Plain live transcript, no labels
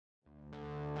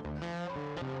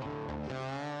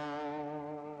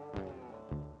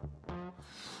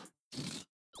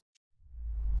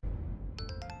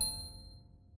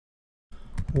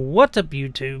What's up,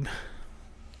 YouTube?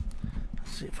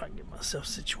 Let's see if I can get myself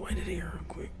situated here real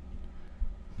quick.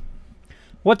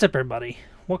 What's up, everybody?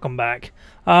 Welcome back.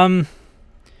 Guys,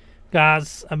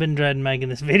 I've been dreading making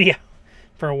this video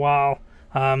for a while.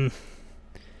 Yeah,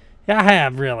 I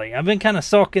have, really. I've been kind of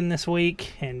sulking this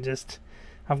week, and just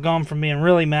I've gone from being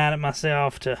really mad at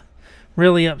myself to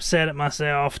really upset at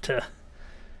myself to,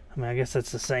 I mean, I guess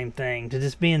that's the same thing, to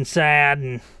just being sad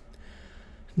and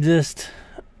just,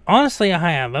 honestly, I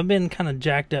have. I've been kind of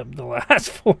jacked up the last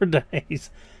 4 days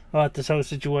about this whole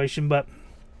situation, but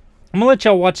I'm going to let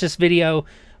y'all watch this video.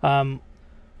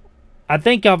 I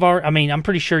think I'm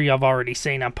pretty sure y'all have already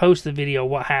seen. I posted the video,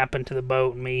 what happened to the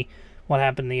boat and me, what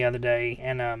happened the other day,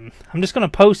 and I'm just going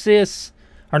to post this,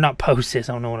 or not post this,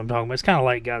 I don't know what I'm talking about. It's kind of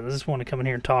late, guys. I just want to come in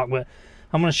here and talk, but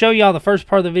I'm going to show y'all the first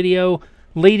part of the video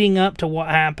leading up to what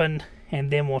happened,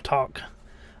 and then we'll talk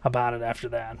about it after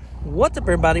that. What's up,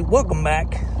 everybody? Welcome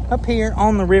back. Up here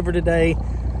on the river today,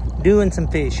 doing some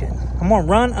fishing. I'm going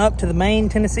to run up to the main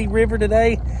Tennessee River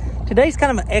today. Today's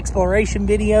kind of an exploration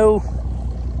video,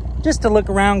 just to look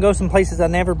around, go some places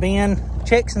I've never been,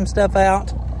 check some stuff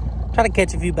out, try to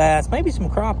catch a few bass, maybe some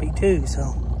crappie too.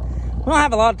 So we don't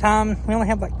have a lot of time. We only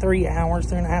have like 3 hours,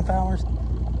 3.5 hours.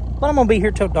 But I'm going to be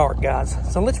here till dark, guys.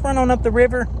 So let's run on up the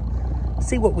river,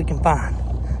 see what we can find.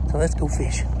 So let's go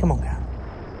fishing. Come on, guys.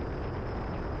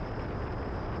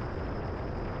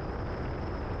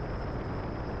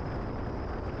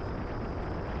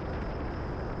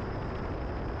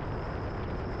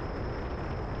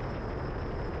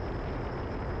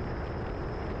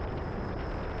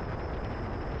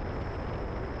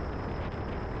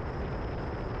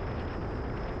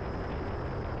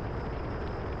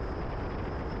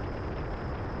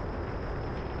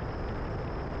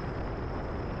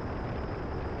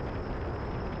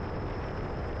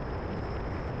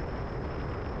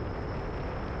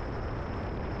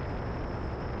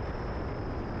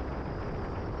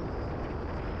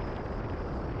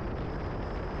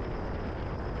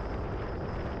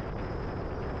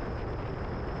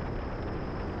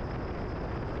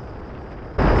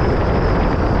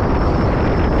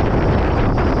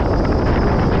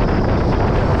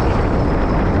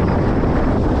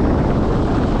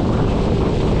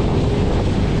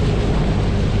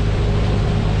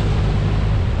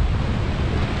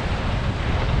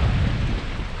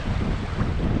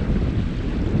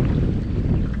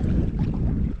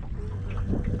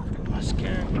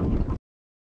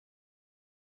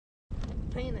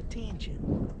 Paying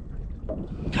attention.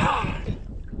 God.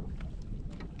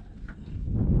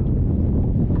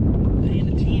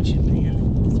 Paying attention, man.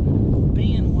 This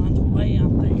being one's way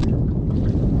out there.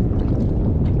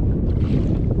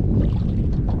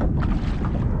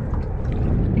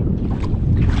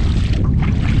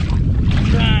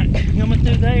 Right, coming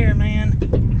through there, man.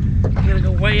 You gotta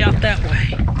go way out that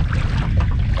way.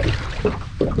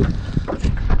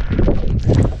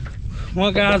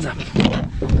 Well, guys,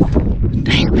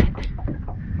 damn it.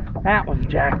 That was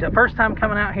jacked up. First time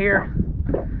coming out here,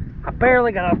 I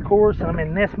barely got off course and I'm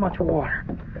in this much water.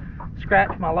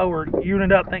 Scratched my lower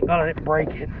unit up, thank God I didn't break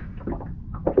it.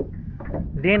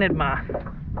 Dented my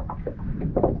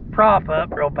prop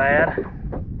up real bad.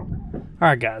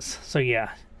 Alright, guys, so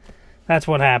yeah, that's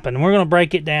what happened. We're going to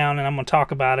break it down and I'm going to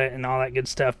talk about it and all that good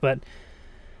stuff, but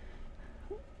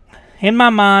in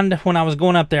my mind, when I was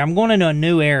going up there, I'm going into a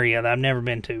new area that I've never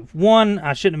been to. One,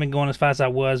 I shouldn't have been going as fast as I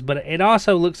was, but it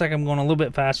also looks like I'm going a little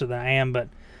bit faster than I am, but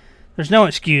there's no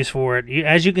excuse for it.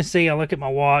 As you can see, I look at my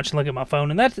watch, look at my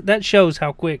phone, and that shows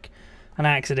how quick an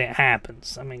accident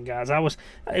happens. I mean, guys,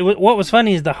 what was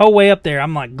funny is the whole way up there,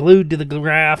 I'm like glued to the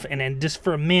graph, and then just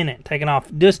for a minute, taking off.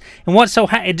 And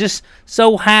it just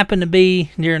so happened to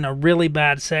be during a really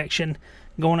bad section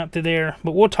going up through there,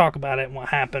 but we'll talk about it and what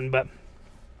happened, but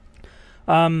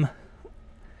the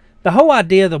whole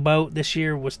idea of the boat this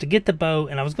year was to get the boat,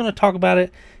 and I was going to talk about it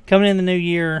coming in the new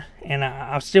year, and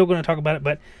I'm still going to talk about it,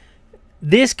 but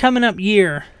this coming up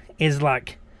year is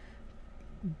like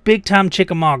big time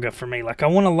Chickamauga for me. Like, I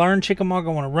want to learn Chickamauga,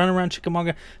 I want to run around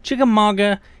Chickamauga.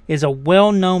 Chickamauga is a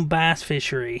well-known bass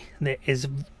fishery that is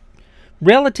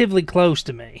relatively close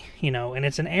to me, you know, and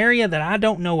it's an area that I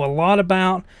don't know a lot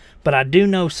about, but I do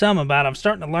know some about. I'm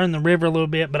starting to learn the river a little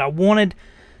bit, but I wanted,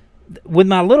 with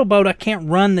my little boat, I can't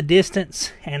run the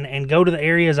distance and go to the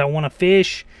areas I want to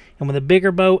fish. And with a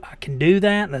bigger boat, I can do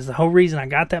that. That's the whole reason I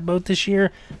got that boat this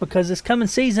year. Because this coming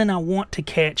season, I want to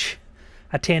catch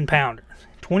a 10-pounder.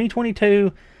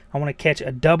 2022, I want to catch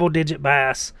a double-digit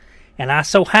bass. And I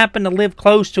so happen to live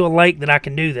close to a lake that I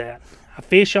can do that. I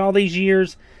fish all these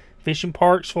years, fishing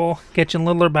Parksville, catching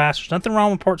littler bass. There's nothing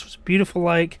wrong with Parksville. It's a beautiful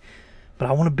lake. But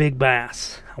I want a big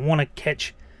bass. I want to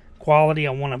catch quality.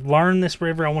 I want to learn this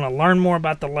river. I want to learn more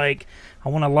about the lake. I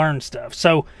want to learn stuff.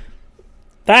 So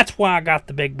that's why I got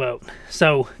the big boat.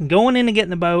 So going in and getting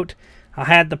the boat, I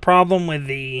had the problem with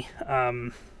the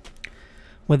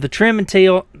trim and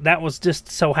tail. That was just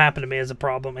so happened to me as a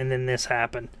problem, and then this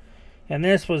happened. And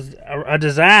this was a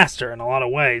disaster in a lot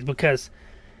of ways, because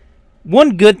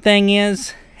one good thing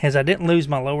is I didn't lose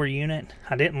my lower unit.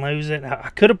 I didn't lose it.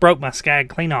 I could have broke my Skag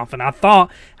clean off, and I thought,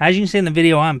 as you can see in the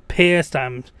video, I'm pissed.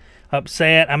 I'm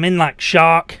upset. I'm in like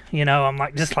shock. You know, I'm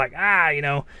like just like you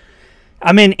know,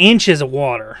 I'm in inches of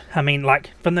water. I mean, like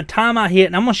from the time I hit,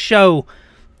 and I'm gonna show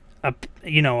a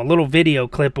little video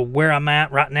clip of where I'm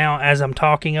at right now as I'm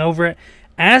talking over it.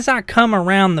 As I come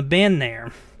around the bend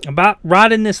there, about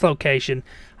right in this location,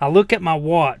 I look at my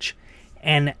watch,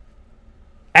 and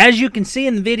as you can see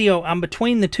in the video, I'm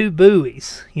between the two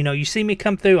buoys. You know, you see me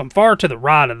come through. I'm far to the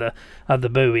right of the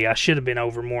buoy. I should have been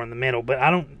over more in the middle, but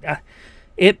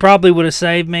it probably would have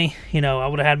saved me. You know, I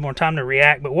would have had more time to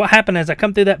react. But what happened as I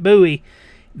come through that buoy,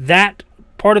 that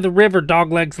part of the river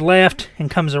doglegs left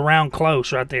and comes around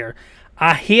close right there.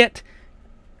 I hit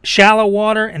shallow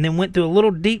water and then went through a little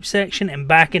deep section and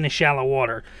back into shallow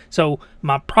water. So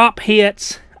my prop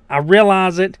hits, I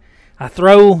realize it, I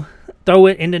throw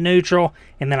it into neutral,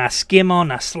 and then I skim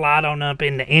on, I slide on up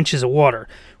into inches of water,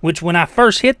 which when I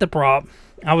first hit the prop,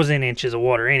 I was in inches of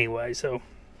water anyway. So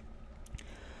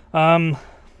and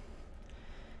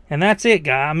that's it,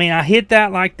 guy. I mean, I hit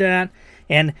that like that.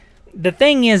 And the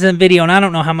thing is in video, and I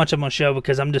don't know how much I'm going to show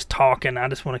because I'm just talking. I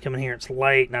just want to come in here. It's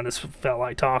late, and I just felt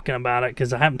like talking about it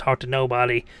because I haven't talked to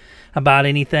nobody about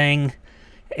anything.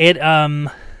 When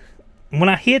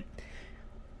I hit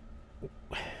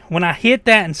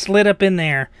that and slid up in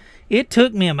there, it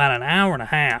took me about an hour and a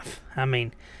half. I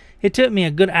mean, it took me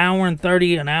a good hour and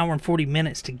 30, an hour and 40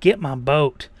 minutes to get my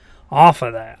boat off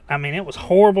of that. I mean, it was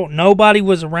horrible. Nobody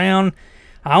was around.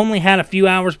 I only had a few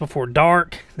hours before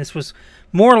dark. This was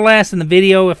more or less in the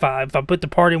video, if I put the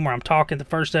part in where I'm talking the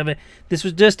first of it, this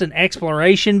was just an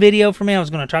exploration video for me. I was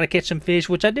going to try to catch some fish,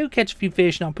 which I do catch a few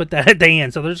fish, and I'll put that at the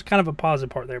end. So there's kind of a positive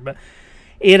part there. But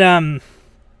I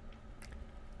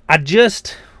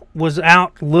just was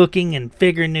out looking and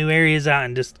figuring new areas out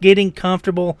and just getting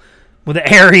comfortable with the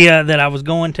area that I was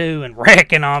going to and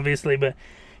wrecking, obviously. But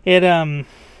it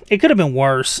could have been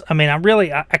worse. I mean, I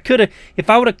could have, if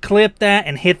I would have clipped that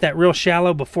and hit that real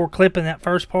shallow before clipping that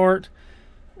first part,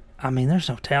 I mean, there's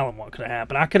no telling what could have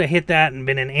happened. I could have hit that and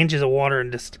been in inches of water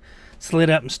and just slid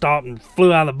up and stopped and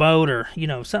flew out of the boat, or, you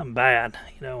know, something bad.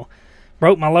 You know,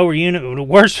 broke my lower unit. The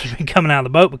worst would be coming out of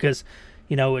the boat because,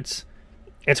 you know, it's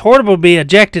horrible to be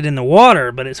ejected in the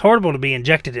water, but it's horrible to be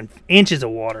injected in inches of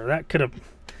water. That could have,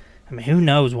 I mean, who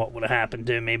knows what would have happened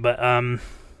to me. But,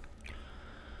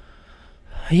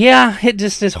 yeah, it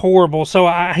just is horrible. So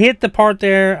I hit the part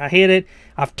there. I hit it.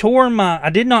 I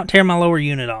did not tear my lower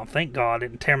unit off. Thank God. I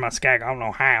didn't tear my Skag. I don't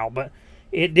know how, but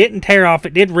it didn't tear off.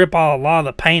 It did rip a lot of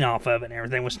the paint off of it and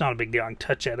everything, which is not a big deal. I can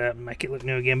touch that up and make it look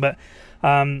new again. But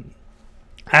I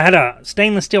had a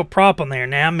stainless steel prop on there.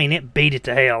 Now, I mean, it beat it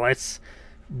to hell. It's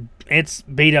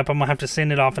beat up. I'm going to have to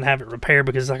send it off and have it repaired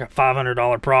because it's like a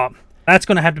 $500 prop. That's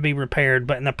going to have to be repaired.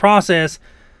 But in the process,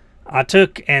 I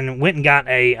took and went and got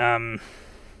a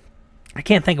I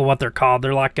can't think of what they're called.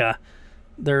 They're like a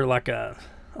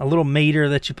little meter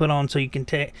that you put on so you can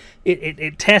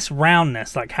it tests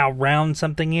roundness, like how round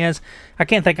something is. I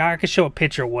can't think. I could show a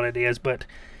picture of what it is, but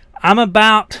I'm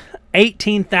about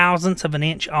 18 thousandths of an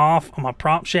inch off on my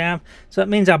prop shaft. So that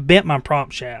means I bent my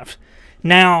prop shaft.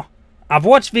 Now, I've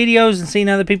watched videos and seen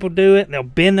other people do it. They'll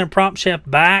bend their prop shaft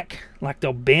back, like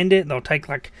they'll bend it. They'll take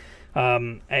like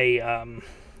a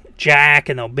jack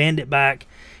and they'll bend it back.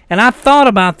 And I thought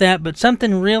about that, but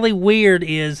something really weird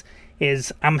is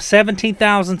I'm 17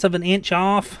 thousandths of an inch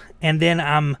off, and then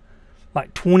I'm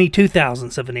like 22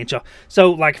 thousandths of an inch off.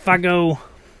 So, like, if I go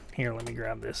here, let me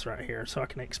grab this right here so I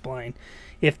can explain.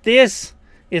 If this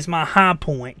is my high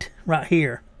point right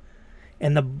here,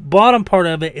 and the bottom part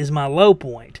of it is my low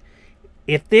point,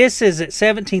 if this is at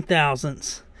 17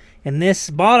 thousandths and this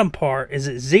bottom part is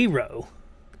at 0,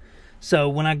 so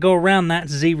when I go around,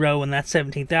 that's 0 and that's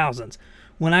 17 thousandths.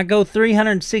 When I go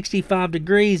 365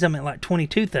 degrees, I'm at like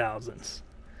 22 thousandths.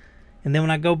 And then when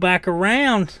I go back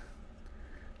around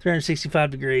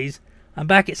 365 degrees, I'm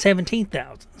back at 17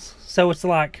 thousandths. So it's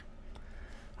like,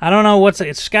 I don't know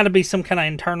it's got to be some kind of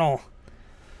internal,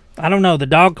 I don't know, the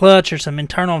dog clutch or some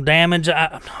internal damage.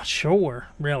 I'm not sure,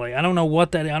 really. I don't know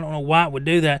what that, I don't know why it would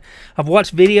do that. I've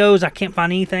watched videos, I can't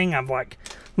find anything. I've like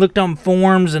looked on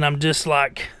forums and I'm just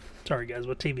like, sorry guys,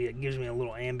 with TV, it gives me a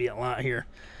little ambient light here.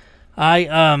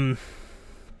 I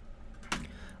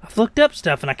I've looked up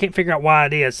stuff and I can't figure out why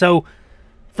it is. So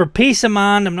for peace of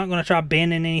mind, I'm not going to try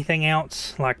bending anything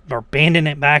else, like, or bending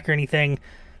it back or anything.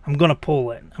 I'm going to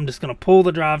pull it. I'm just going to pull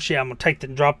the drive shaft. I'm going to take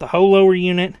and drop the whole lower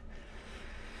unit,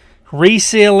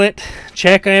 reseal it,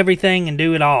 check everything, and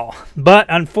do it all. But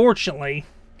unfortunately,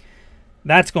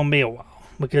 that's going to be a while,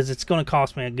 because it's going to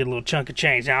cost me a good little chunk of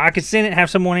change. Now, I could send it, have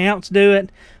someone else do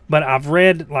it, but I've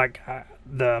read like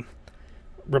the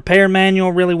repair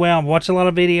manual really well. I've watched a lot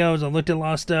of videos. I've looked at a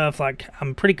lot of stuff. Like,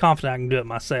 I'm pretty confident I can do it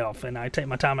myself, and I take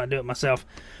my time and I do it myself.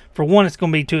 For one,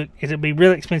 it'll be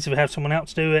really expensive to have someone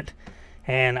else do it,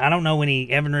 and I don't know any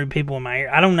Evinrude people in my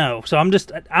area. I don't know. So I'm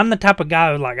the type of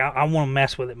guy who, like, I want to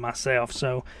mess with it myself.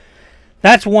 So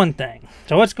that's one thing.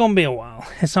 So it's going to be a while.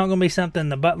 It's not going to be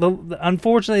something.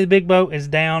 Unfortunately, the big boat is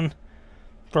down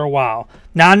for a while.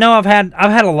 Now, I know I've had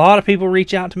a lot of people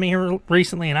reach out to me here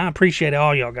recently, and I appreciate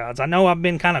all y'all guys. I know I've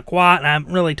been kind of quiet, and I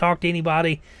haven't really talked to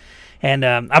anybody. And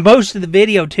I posted the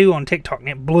video, too, on TikTok, and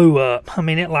it blew up. I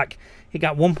mean, it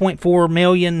got 1.4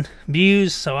 million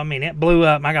views, so, I mean, it blew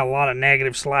up. I got a lot of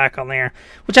negative slack on there,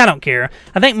 which I don't care.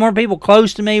 I think more people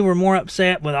close to me were more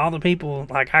upset with all the people.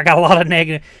 Like, I got a lot of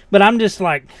negative. But I'm just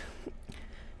like,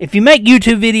 if you make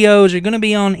YouTube videos, you're going to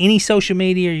be on any social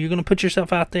media, you're going to put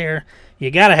yourself out there, you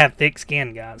got to have thick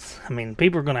skin, guys. I mean,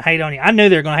 people are going to hate on you. I knew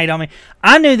they were going to hate on me.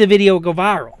 I knew the video would go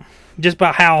viral, just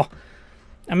by how,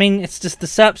 I mean, it's just the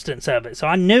substance of it. So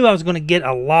I knew I was going to get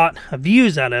a lot of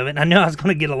views out of it, and I knew I was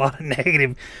going to get a lot of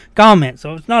negative comments,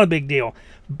 so it's not a big deal.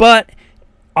 But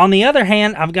on the other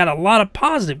hand, I've got a lot of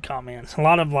positive comments, a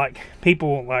lot of, like,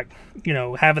 people, like, you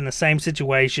know, having the same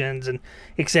situations and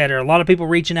etc. A lot of people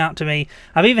reaching out to me.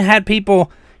 I've even had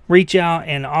people reach out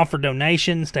and offer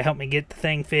donations to help me get the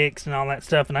thing fixed and all that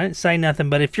stuff, and I didn't say nothing.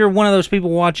 But if you're one of those people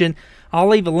watching, I'll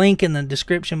leave a link in the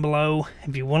description below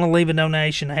if you want to leave a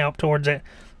donation to help towards it.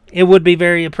 It would be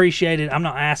very appreciated. I'm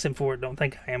not asking for it. Don't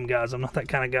think I am, guys. I'm not that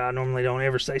kind of guy. I normally don't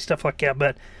ever say stuff like that,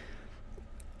 but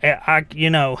you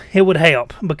know, it would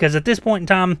help, because at this point in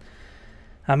time,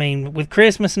 I mean, with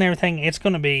Christmas and everything, it's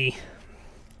going to be,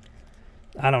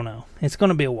 I don't know, it's going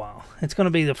to be a while. It's going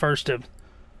to be the first of,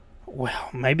 well,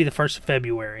 maybe the 1st of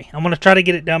February. I'm going to try to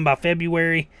get it done by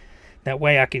February. That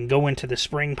way I can go into the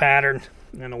spring pattern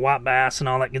and the white bass and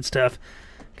all that good stuff,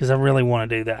 because I really want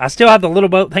to do that. I still have the little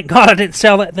boat. Thank God I didn't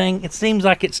sell that thing. It seems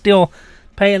like it's still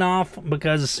paying off,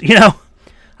 because, you know,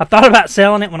 I thought about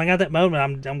selling it when I got that boat, but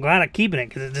I'm glad I'm keeping it,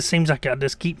 because it just seems like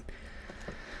everything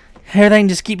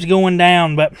just keeps going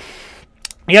down. But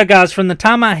yeah, guys, from the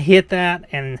time I hit that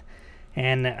and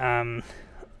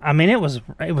I mean, it was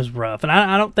rough, and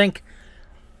I don't think,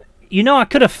 you know, I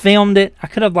could have filmed it. I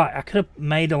could have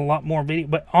made a lot more video,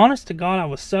 but honest to God, I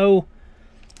was so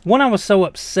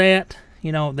upset,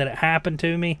 you know, that it happened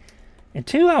to me, and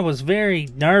two, I was very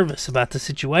nervous about the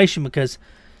situation, because,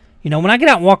 you know, when I get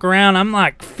out and walk around, I'm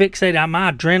like fixated.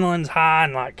 My adrenaline's high,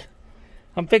 and like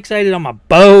I'm fixated on my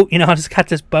boat. You know, I just got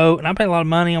this boat, and I pay a lot of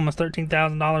money, almost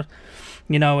 $13,000.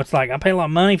 You know, it's like I pay a lot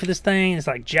of money for this thing. It's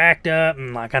like jacked up,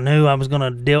 and like I knew I was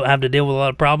gonna have to deal with a lot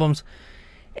of problems.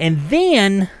 And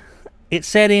then it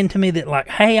set into me that, like,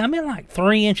 hey, I'm in like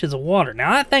 3 inches of water.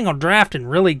 Now, that thing will draft in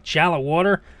really shallow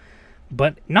water,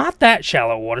 but not that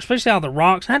shallow water, especially all the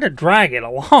rocks. I had to drag it a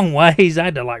long ways. I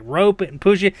had to, like, rope it and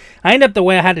push it. I ended up, the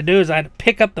way I had to do is I had to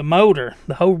pick up the motor,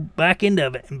 the whole back end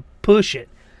of it, and push it.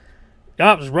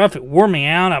 God, it was rough. It wore me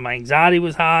out. My anxiety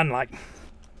was high, and, like,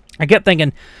 I kept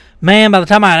thinking, man, by the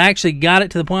time I actually got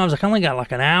it to the point, I was like, I only got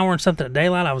like an hour and something of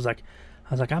daylight. I was like,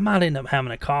 I might end up having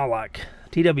to call like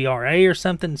TWRA or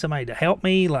something, somebody to help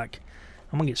me. Like,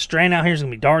 I'm gonna get stranded out here. It's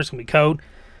gonna be dark. It's gonna be cold.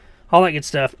 All that good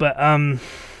stuff. But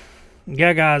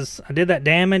yeah, guys, I did that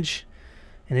damage,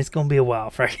 and it's gonna be a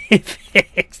while for it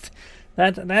fixed.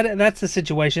 That's the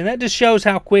situation. That just shows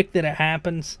how quick that it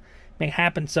happens. It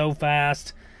happens so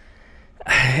fast.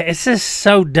 It's just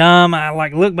so dumb. I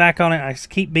like look back on it, I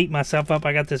just keep beating myself up.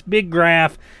 I got this big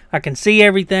graph, I can see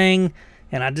everything,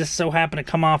 and I just so happen to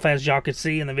come off, as y'all could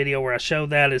see in the video where I showed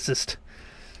that. It's just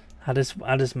I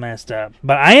just messed up.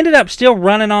 But I ended up still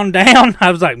running on down.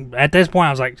 I was like, at this point, I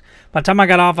was like, by the time I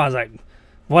got off, I was like,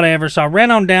 whatever. So I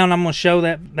ran on down. I'm gonna show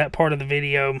that part of the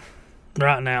video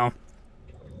right now.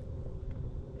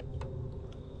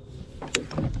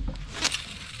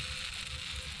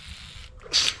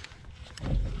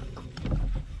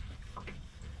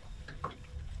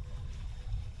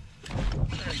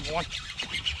 There's one.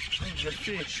 There's a good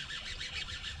fish.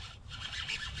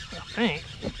 I think.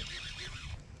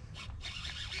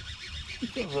 It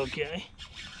feels okay.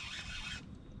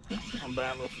 That's not a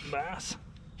bad little bass.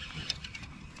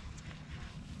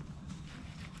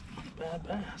 Bad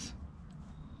bass.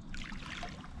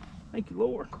 Thank you,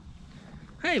 Lord.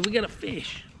 Hey, we got a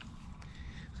fish.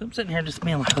 So I'm sitting here just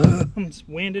being like, I'm just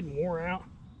winded and wore out.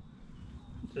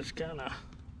 Just kind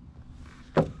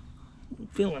of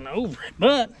feeling over it.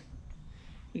 But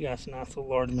we got some nice little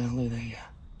largemouth. Look at that guy.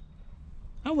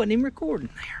 I wasn't even recording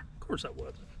there. Of course I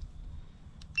wasn't.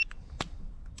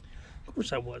 Of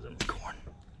course I wasn't recording.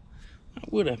 Why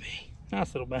would I be?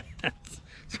 Nice little bass.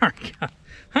 Sorry, guys.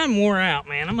 I'm wore out,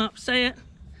 man. I'm upset.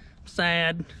 I'm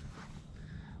sad.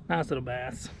 Nice little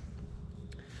bass.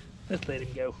 Let's let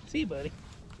him go. See you, buddy.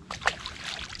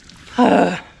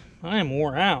 I am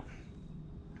wore out.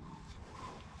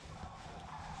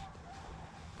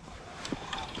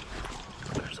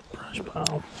 There's a brush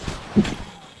pile.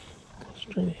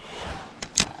 Straight ahead.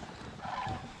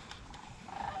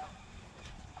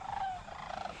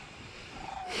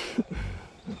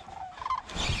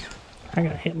 I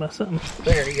got hit by something.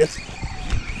 There he is.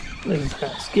 Look at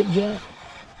that skipjack.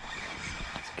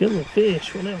 It's a good little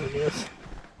fish, whatever it is.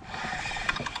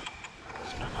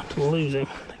 Try not to lose him.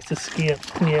 It's a skip.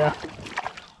 Yeah.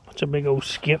 Bunch of big old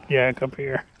skipjack up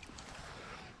here.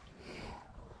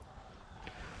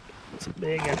 It's a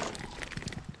big one.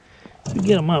 If you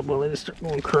get them up, well, they just start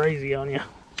going crazy on you.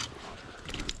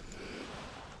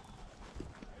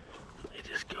 They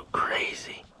just go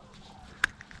crazy.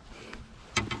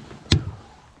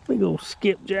 Big old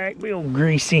skipjack, big old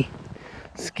greasy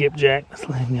skipjack. Let's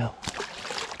let him go.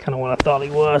 Kind of what I thought he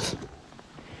was.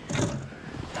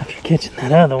 After catching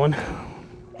that other one.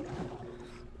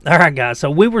 Alright guys,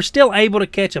 so we were still able to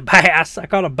catch a bass. I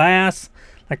caught a bass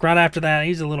like right after that.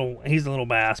 He's a little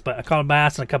bass, but I caught a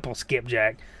bass and a couple of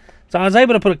skipjack. So I was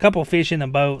able to put a couple of fish in the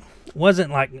boat. It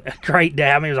wasn't like a great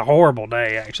day. I mean, it was a horrible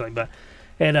day actually, but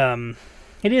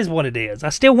it is what it is. I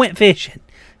still went fishing.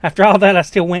 After all that, I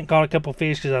still went and caught a couple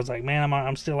fish because I was like, man,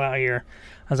 I'm still out here.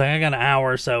 I was like, I got an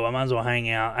hour or so. I might as well hang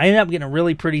out. I ended up getting a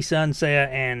really pretty sunset,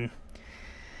 and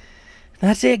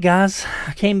that's it, guys.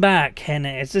 I came back, and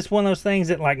it's just one of those things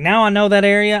that, like, now I know that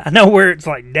area. I know where it's,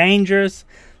 like, dangerous,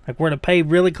 like, where to pay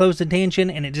really close attention,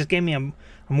 and it just gave me a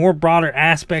more broader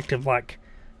aspect of, like,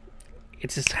 it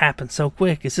just happened so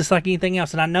quick. It's just like anything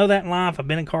else, and I know that in life. I've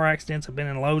been in car accidents. I've been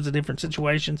in loads of different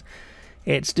situations.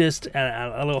 It's just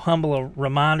a little humble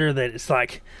reminder that it's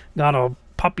like God will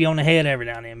pop you on the head every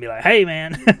now and then and be like, hey,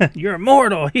 man, you're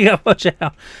immortal. You got to watch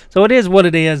out. So it is what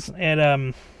it is.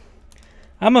 And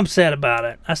I'm upset about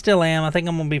it. I still am. I think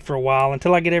I'm going to be for a while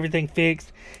until I get everything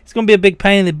fixed. It's going to be a big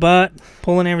pain in the butt,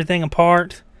 pulling everything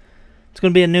apart. It's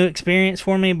going to be a new experience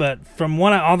for me. But from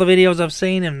all the videos I've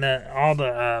seen and all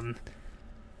the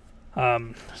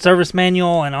service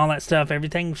manual and all that stuff,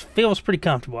 everything feels pretty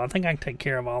comfortable. I think I can take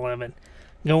care of all of it.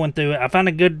 Going through it, I found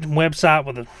a good website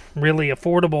with really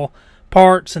affordable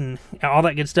parts and all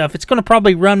that good stuff. It's going to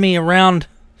probably run me around.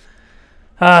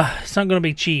 It's not going to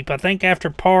be cheap. I think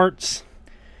after parts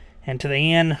and to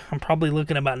the end, I'm probably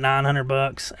looking at about $900,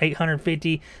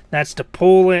 $850. That's to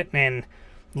pull it, and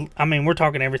I mean we're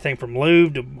talking everything from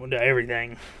lube to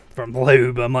everything. From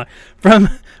lube, I'm like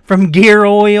from gear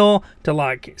oil to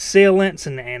like sealants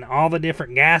and all the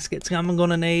different gaskets I'm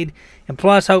gonna need, and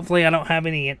plus hopefully I don't have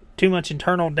any too much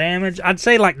internal damage. I'd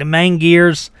say like the main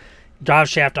gears, drive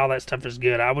shaft, all that stuff is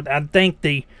good. I'd think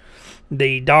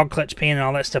the dog clutch pin and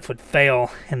all that stuff would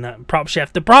fail, and the prop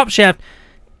shaft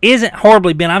isn't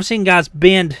horribly bent. I've seen guys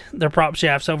bend their prop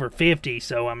shafts over 50,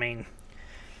 so I mean,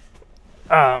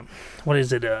 what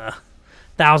is it,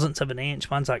 thousandths of an inch.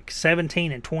 Mine's like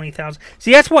 17 and 20 thousand.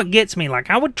 See, that's what gets me.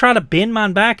 Like, I would try to bend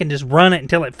mine back and just run it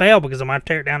until it failed because I might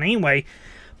tear it down anyway.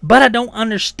 But I don't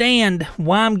understand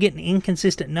why I'm getting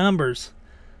inconsistent numbers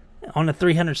on the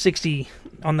 360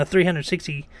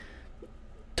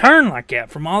 turn like that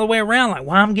from all the way around. Like,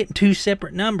 why I'm getting two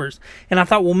separate numbers. And I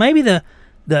thought, well, maybe the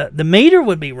meter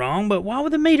would be wrong, but why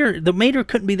would the meter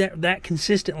couldn't be that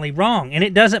consistently wrong? And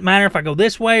it doesn't matter if I go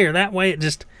this way or that way. It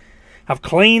just, I've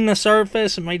cleaned the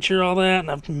surface and made sure all that,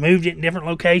 and I've moved it in different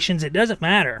locations. It doesn't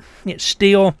matter. It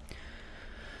still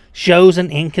shows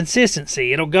an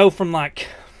inconsistency. It'll go from like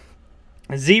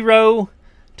 0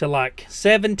 to like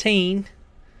 17,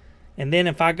 and then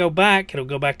if I go back, it'll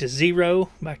go back to 0,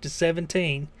 back to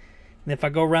 17. And if I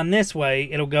go around this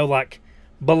way, it'll go like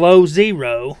below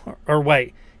 0, or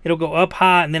wait, it'll go up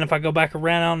high, and then if I go back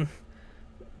around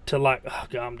to like, oh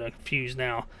God, I'm confused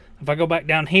now. If I go back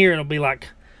down here, it'll be like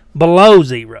below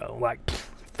 0, like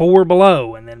 4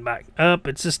 below, and then back up.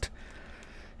 It's just,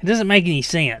 it doesn't make any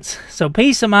sense. So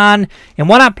peace of mind, and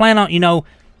what I plan on, you know,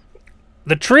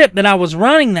 the trip that I was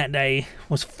running that day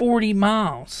was 40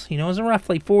 miles. You know, it was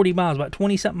roughly 40 miles, about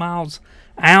 20-something miles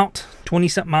out,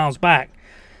 20-something miles back.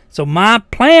 So my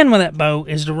plan with that boat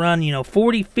is to run, you know,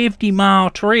 40, 50-mile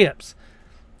trips.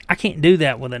 I can't do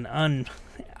that with an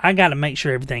I got to make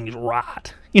sure everything's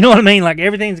right. You know what I mean? Like,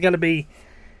 everything's got to be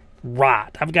right.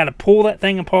 I've got to pull that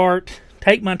thing apart,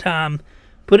 take my time,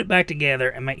 put it back together,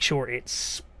 and make sure it's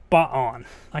spot on.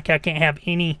 Like, I can't have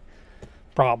any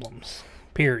problems,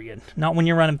 period. Not when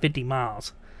you're running 50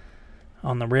 miles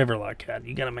on the river like that.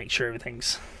 You got to make sure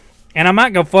everything's... And I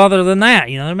might go farther than that.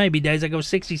 You know, there may be days I go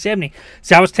 60, 70.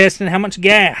 So I was testing how much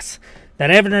gas. That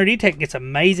Evinrude E-Tech gets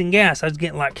amazing gas. I was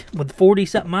getting, like, with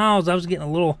 40-something miles, I was getting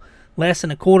a little less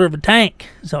than a quarter of a tank.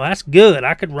 So that's good.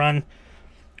 I could run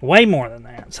way more than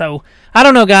that. So, I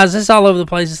don't know, guys. This is all over the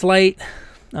place. It's late.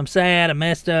 I'm sad. I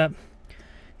messed up.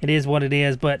 It is what it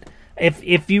is. But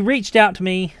if you reached out to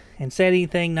me and said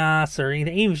anything nice or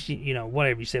anything, even, you know,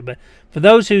 whatever you said, but for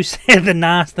those who said the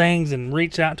nice things and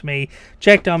reached out to me,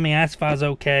 checked on me, asked if I was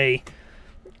okay,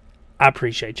 I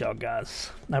appreciate y'all guys.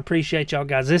 I appreciate y'all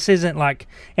guys. This isn't like,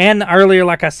 and earlier,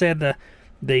 like I said,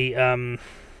 the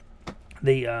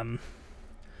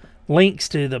links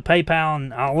to the PayPal,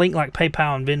 and I'll link like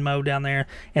PayPal and Venmo down there,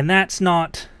 and that's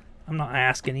not, I'm not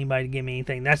asking anybody to give me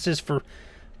anything. That's just for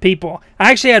people.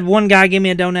 I actually had one guy give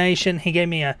me a donation. He gave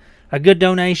me a good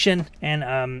donation,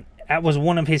 and that was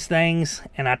one of his things,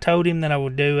 and I told him that I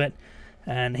would do it,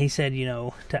 and he said, you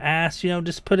know, to ask, you know,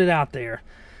 just put it out there.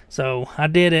 So I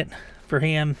did it for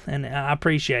him, and I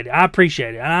appreciate it. I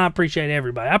appreciate it, and I appreciate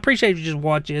everybody. I appreciate you just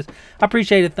watch this. I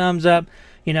appreciate a thumbs up.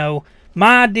 You know,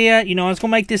 my idea, you know, I was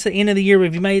going to make this at the end of the year, but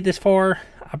if you made it this far,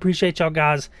 I appreciate y'all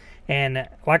guys. And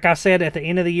like I said, at the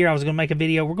end of the year, I was going to make a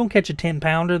video. We're going to catch a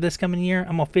 10-pounder this coming year.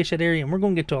 I'm going to fish that area, and we're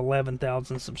going to get to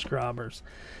 11,000 subscribers.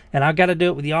 And I've got to do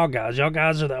it with y'all guys. Y'all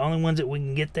guys are the only ones that we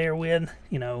can get there with,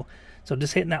 you know. So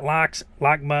just hitting that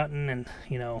like button and,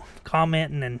 you know,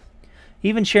 commenting and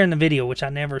even sharing the video, which I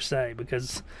never say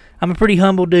because I'm a pretty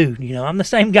humble dude. You know, I'm the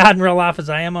same guy in real life as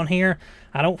I am on here.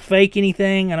 I don't fake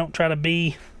anything. I don't try to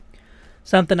be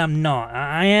something I'm not.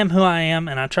 I am who I am,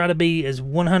 and I try to be as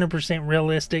 100%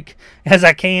 realistic as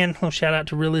I can. Little shout out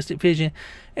to Realistic Fishing,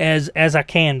 as I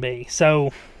can be.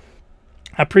 So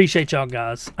I appreciate y'all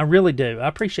guys. I really do. I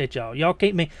appreciate y'all. Y'all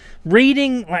keep me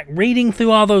reading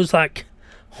through all those like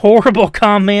horrible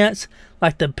comments,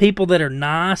 like the people that are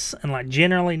nice and like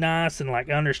generally nice and like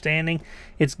understanding.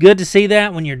 It's good to see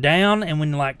that when you're down, and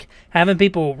when like having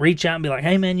people reach out and be like,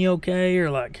 hey man, you okay?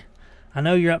 Or like, I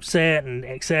know you're upset and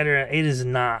etc. It is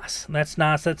nice. That's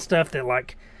nice. That's stuff that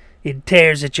like it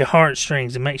tears at your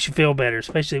heartstrings and makes you feel better,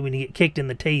 especially when you get kicked in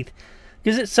the teeth.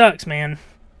 Because it sucks, man.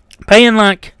 Paying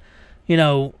like, you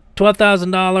know,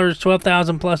 $12,000,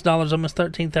 $12,000 plus dollars, almost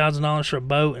 $13,000 for a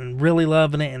boat, and really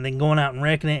loving it, and then going out and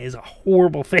wrecking it is a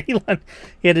horrible feeling.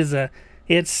 It is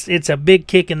it's a big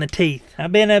kick in the teeth.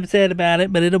 I've been upset about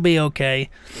it, but it'll be okay.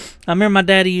 I remember my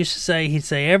daddy used to say, he'd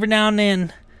say every now and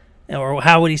then, or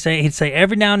how would he say it? He'd say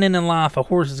every now and then in life a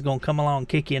horse is going to come along and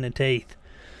kick you in the teeth.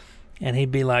 And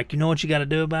he'd be like, you know what you got to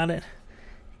do about it?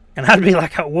 And I'd be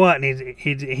like, what? And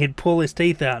he'd pull his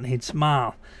teeth out and he'd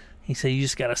smile. He said, you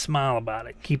just got to smile about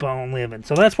it. Keep on living.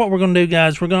 So that's what we're going to do,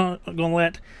 guys. We're going to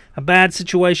let a bad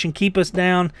situation keep us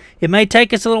down. It may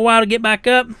take us a little while to get back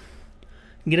up,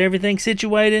 get everything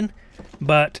situated,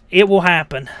 but it will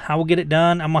happen. I will get it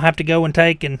done. I'm going to have to go and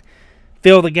take and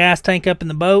fill the gas tank up in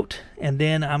the boat, and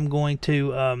then I'm going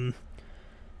to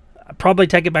probably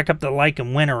take it back up to the lake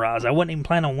and winterize. I wouldn't even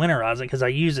plan on winterizing it because I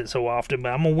use it so often,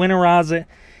 but I'm going to winterize it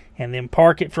and then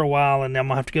park it for a while, and then I'm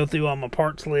going to have to go through all my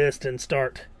parts list and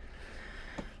start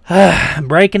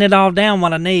breaking it all down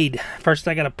what I need. First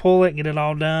I got to pull it, get it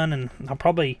all done, and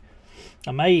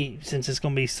I may, since it's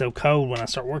going to be so cold when I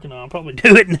start working on it, I'll probably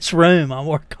do it in this room. I'll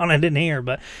work on it in here,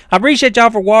 but I appreciate y'all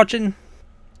for watching.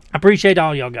 I appreciate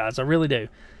all y'all guys. I really do.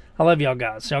 I love y'all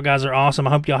guys. Y'all guys are awesome.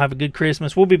 I hope y'all have a good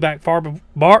Christmas. We'll be back far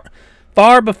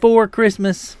before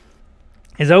Christmas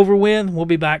is over with. We'll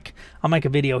be back. I'll make a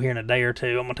video here in a day or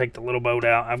two. I'm going to take the little boat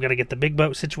out. I've got to get the big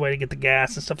boat situated, get the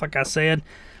gas and stuff like I said.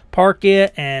 Park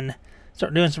it and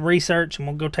start doing some research, and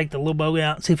we'll go take the little boat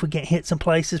out and see if we can't hit some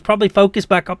places. Probably focus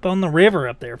back up on the river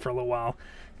up there for a little while,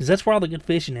 because that's where all the good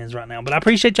fishing is right now. But I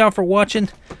appreciate y'all for watching.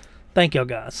 Thank y'all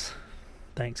guys.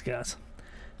 Thanks, guys.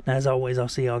 And as always, I'll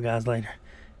see y'all guys later.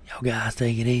 Y'all guys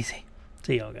take it easy.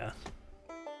 See y'all guys.